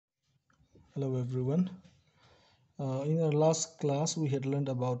Hello everyone. In our last class we had learned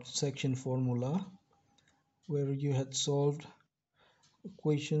about section formula where you had solved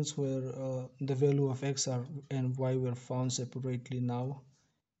equations where the value of x and y were found separately. Now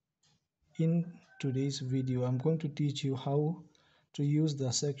in today's video I'm going to teach you how to use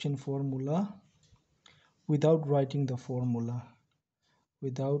the section formula without writing the formula,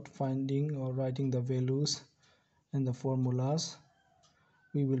 without finding or writing the values and the formulas.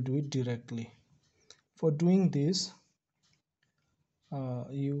 We will do it directly. For doing this,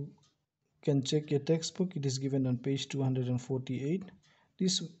 you can check your textbook. It is given on page 248.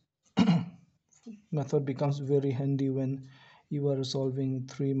 This method becomes very handy when you are solving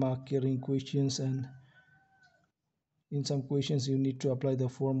 3-mark carrying questions, and in some questions you need to apply the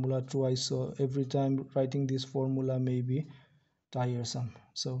formula twice, so every time writing this formula may be tiresome.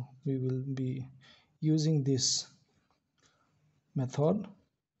 So we will be using this method.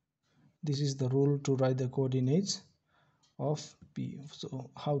 This is the rule to write the coordinates of P. So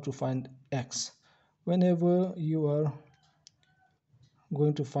how to find x? Whenever you are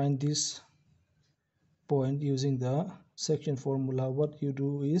going to find this point using the section formula, what you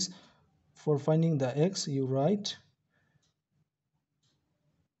do is, for finding the x, you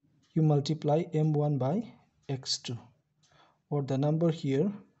multiply m1 by x2, or the number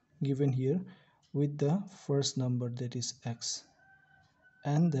here given here with the first number, that is x,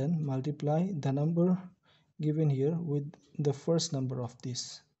 and then multiply the number given here with the first number of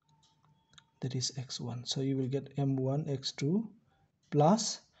this, that is x1. So you will get m1 x2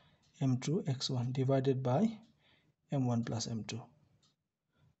 plus m2 x1 divided by m1 plus m2.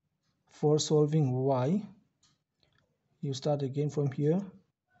 For solving y, you start again from here,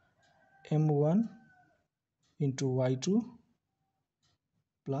 m1 into y2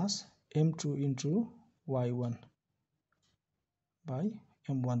 plus m2 into y1 by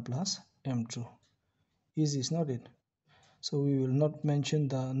m1 plus m2. Easy, is not it? So we will not mention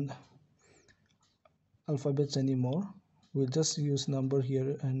the alphabets anymore. We'll just use number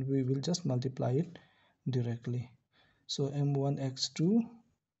here and we will just multiply it directly. So m1 x2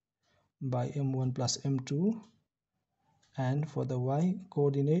 by m1 plus m2, and for the y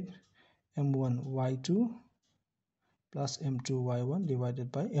coordinate, m1 y2 plus m2 y1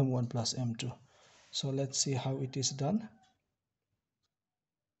 divided by m1 plus m2. So let's see how it is done.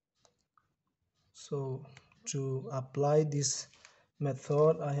 So to apply this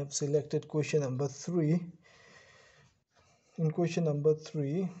method, I have selected question number 3. In question number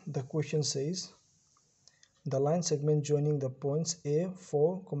 3, the question says the line segment joining the points a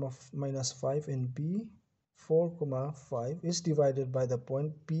 4, minus 5 and b 4, 5 is divided by the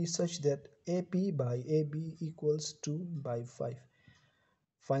point P such that AP by AB equals 2 by 5.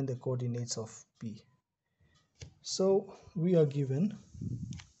 Find the coordinates of P. So we are given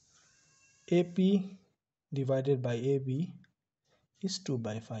AP divided by AB is 2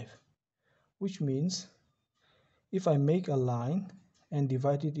 by 5, which means if I make a line and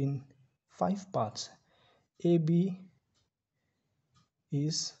divide it in 5 parts, AB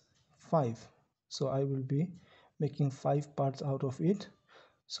is 5, so I will be making 5 parts out of it.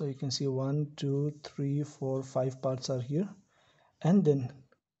 So you can see 1 2 3 4 5 parts are here, and then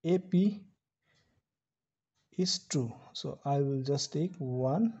AP is 2, so I will just take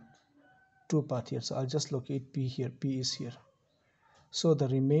 2 part here. So I'll just locate P here. P is here, so the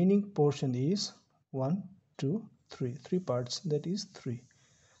remaining portion is 1 2 3 parts, that is 3.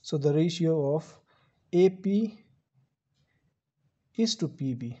 So the ratio of AP is to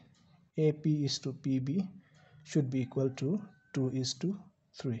PB, AP is to PB should be equal to 2 is to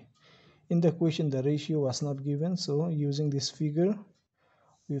 3. In the question the ratio was not given, so using this figure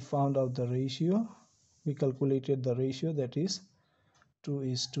we found out the ratio. We calculated the ratio, that is 2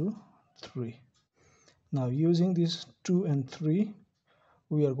 is to 3. Now using these 2 and 3,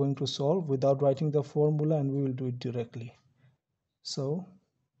 we are going to solve without writing the formula, and we will do it directly. So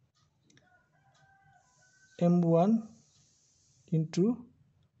m1 into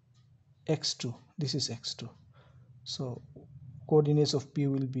x2, this is x2, so coordinates of P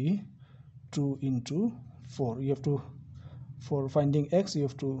will be 2 into 4. You have to, for finding x, you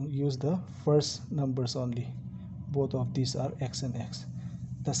have to use the first numbers only. Both of these are x and x.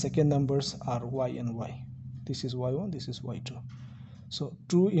 The second numbers are y and y. This is y1, this is y2. So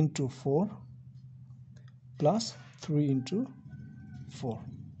 2 into 4 plus 3 into 4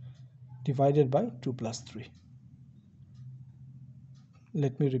 divided by 2 plus 3.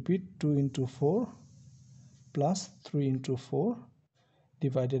 Let me repeat, 2 into 4 plus 3 into 4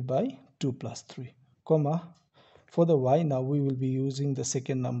 divided by 2 plus 3, comma. For the y, now we will be using the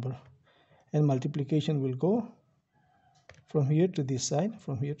second number, and multiplication will go from here to this side,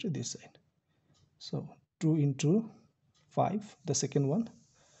 from here to this side. So 2 into 5, the second one,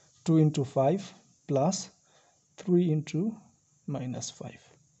 2 into 5 plus 3 into minus 5.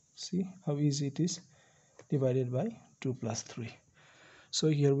 See how easy it is, divided by 2 plus 3. So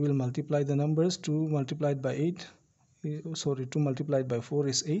here we'll multiply the numbers. 2 multiplied by 8, 2 multiplied by 4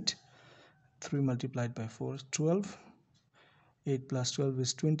 is 8, 3 multiplied by 4 is 12, 8 plus 12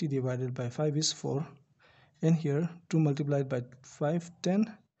 is 20, divided by 5 is 4, and here 2 multiplied by 5,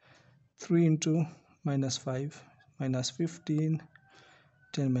 10, 3 into minus 5, minus 15,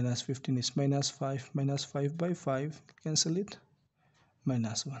 10 minus 15 is minus 5, minus 5 by 5, cancel it,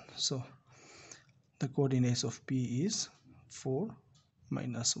 minus 1. So the coordinates of P is 4,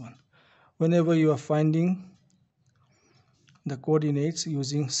 minus 1. Whenever you are finding the coordinates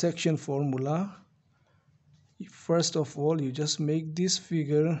using section formula, first of all you just make this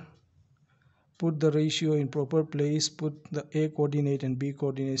figure, put the ratio in proper place, put the A coordinate and B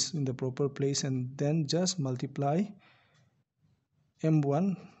coordinates in the proper place, and then just multiply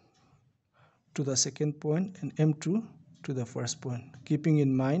M1 to the second point and M2 to the first point, keeping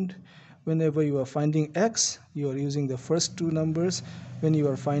in mind whenever you are finding X, you are using the first two numbers. When you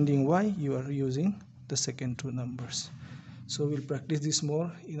are finding Y, you are using the second two numbers. So we'll practice this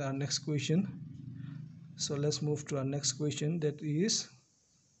more in our next question. So let's move to our next question, that is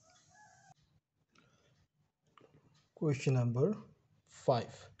question number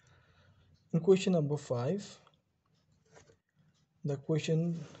 5. In question number 5, the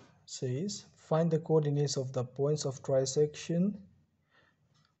question says find the coordinates of the points of trisection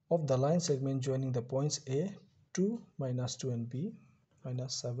of the line segment joining the points A, 2, minus 2, and B,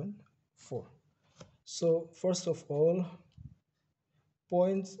 minus 7, 4. So first of all,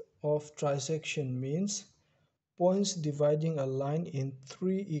 points of trisection means points dividing a line in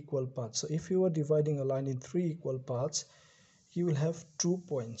 3 equal parts. So if you are dividing a line in 3 equal parts, you will have 2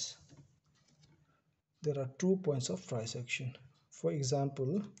 points. There are 2 points of trisection. For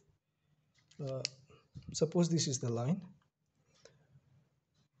example, suppose this is the line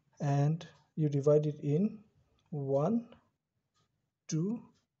and you divide it in 1, 2,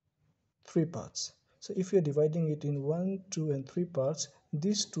 3 parts. So if you're dividing it in 1, 2, and 3 parts,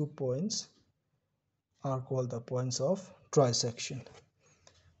 these 2 points are called the points of trisection.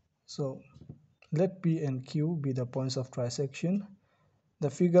 So let P and Q be the points of trisection. The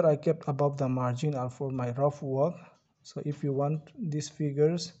figure I kept above the margin are for my rough work. So if you want these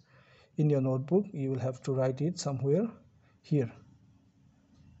figures in your notebook, you will have to write it somewhere here.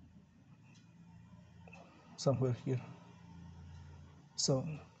 Somewhere here. So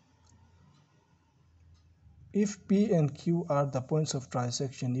if P and Q are the points of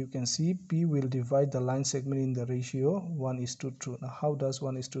trisection, you can see P will divide the line segment in the ratio 1:2. Now how does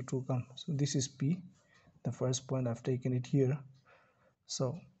 1:2 come? So this is P, the first point, I've taken it here.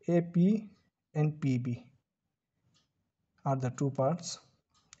 So AP and PB are the 2 parts.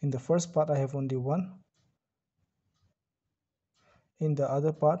 In the first part I have only 1. In the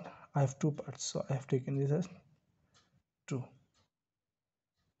other part I have 2 parts, so I have taken this as 2.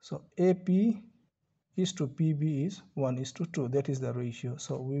 So AP is to PB is 1:2. That is the ratio.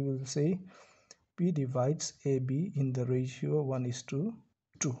 So we will say P divides AB in the ratio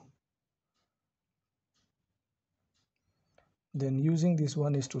 1:2. Then using this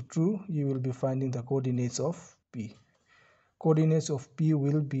 1:2, you will be finding the coordinates of P. Coordinates of P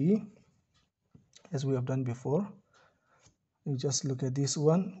will be, as we have done before, you just look at this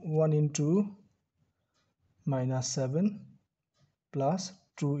one, 1 into minus 7 plus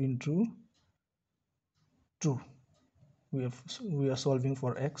 2 into 2. We are solving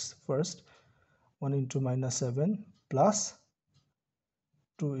for X first. 1 into minus 7 plus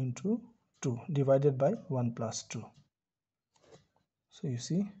 2 into 2 divided by 1 plus 2. So you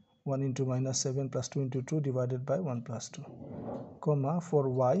see 1 into minus 7 plus 2 into 2 divided by 1 plus 2, comma, for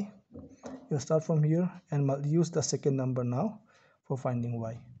Y you start from here and use the second number now for finding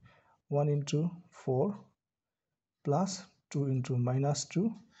Y. 1 into 4 plus 2 into minus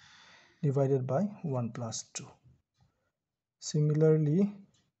 2 divided by 1 plus 2. Similarly,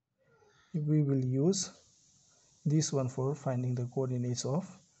 we will use this one for finding the coordinates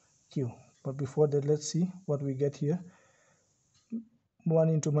of Q. But before that, let's see what we get here. 1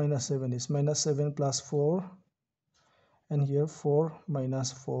 into minus 7 is minus 7 plus 4, and here 4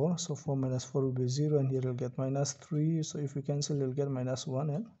 minus 4, so 4 minus 4 will be 0, and here you'll get minus 3, so if you cancel you'll get minus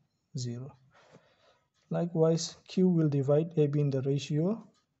 1 and 0. Likewise, Q will divide AB in the ratio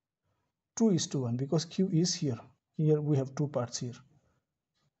 2:1 because Q is here. Here we have 2 parts here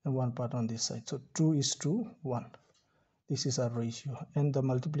and 1 part on this side, so 2:1. This is our ratio, and the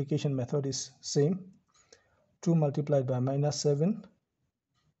multiplication method is same. 2 multiplied by minus 7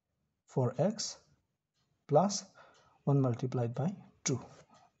 for X plus 1 multiplied by 2.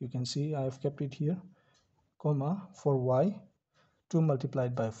 You can see I have kept it here, comma, for y 2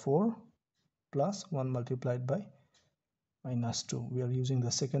 multiplied by 4 plus 1 multiplied by minus 2. We are using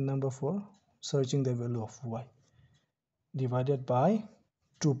the second number for searching the value of y, divided by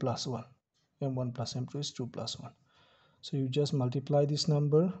 2 plus 1. m1 plus m2 is 2 plus 1. So you just multiply this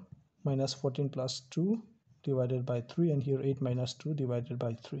number, minus 14 plus 2 divided by 3, and here 8 minus 2 divided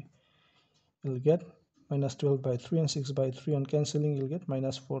by 3. You'll get minus 12 by 3 and 6 by 3. On cancelling, you'll get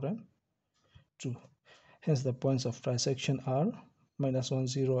minus 4 and 2. Hence the points of trisection are minus 1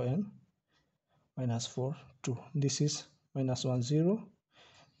 0 and minus 4 2. This is minus 1 0,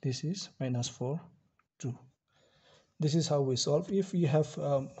 this is minus 4 2. This is how we solve. If you have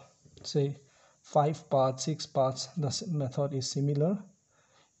say 5 parts, 6 parts, the method is similar.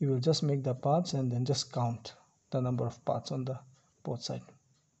 You will just make the parts and then just count the number of parts on the both sides.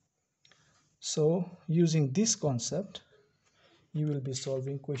 So using this concept, you will be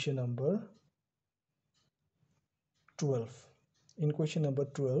solving question number 12. In question number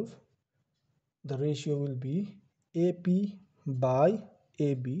 12, the ratio will be AP by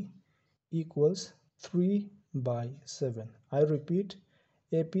AB equals 3 by 7. I repeat,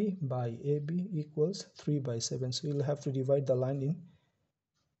 AP by AB equals 3 by 7. So you'll have to divide the line in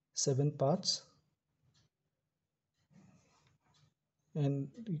 7 parts. And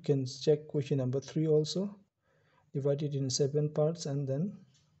you can check question number 3 also. Divide it in 7 parts, and then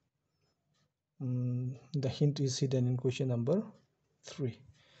the hint is hidden in question number 3.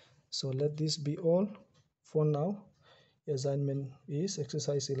 So let this be all for now. Assignment is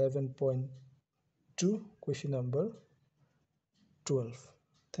exercise 11.2, question number 12.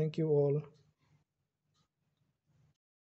 Thank you all.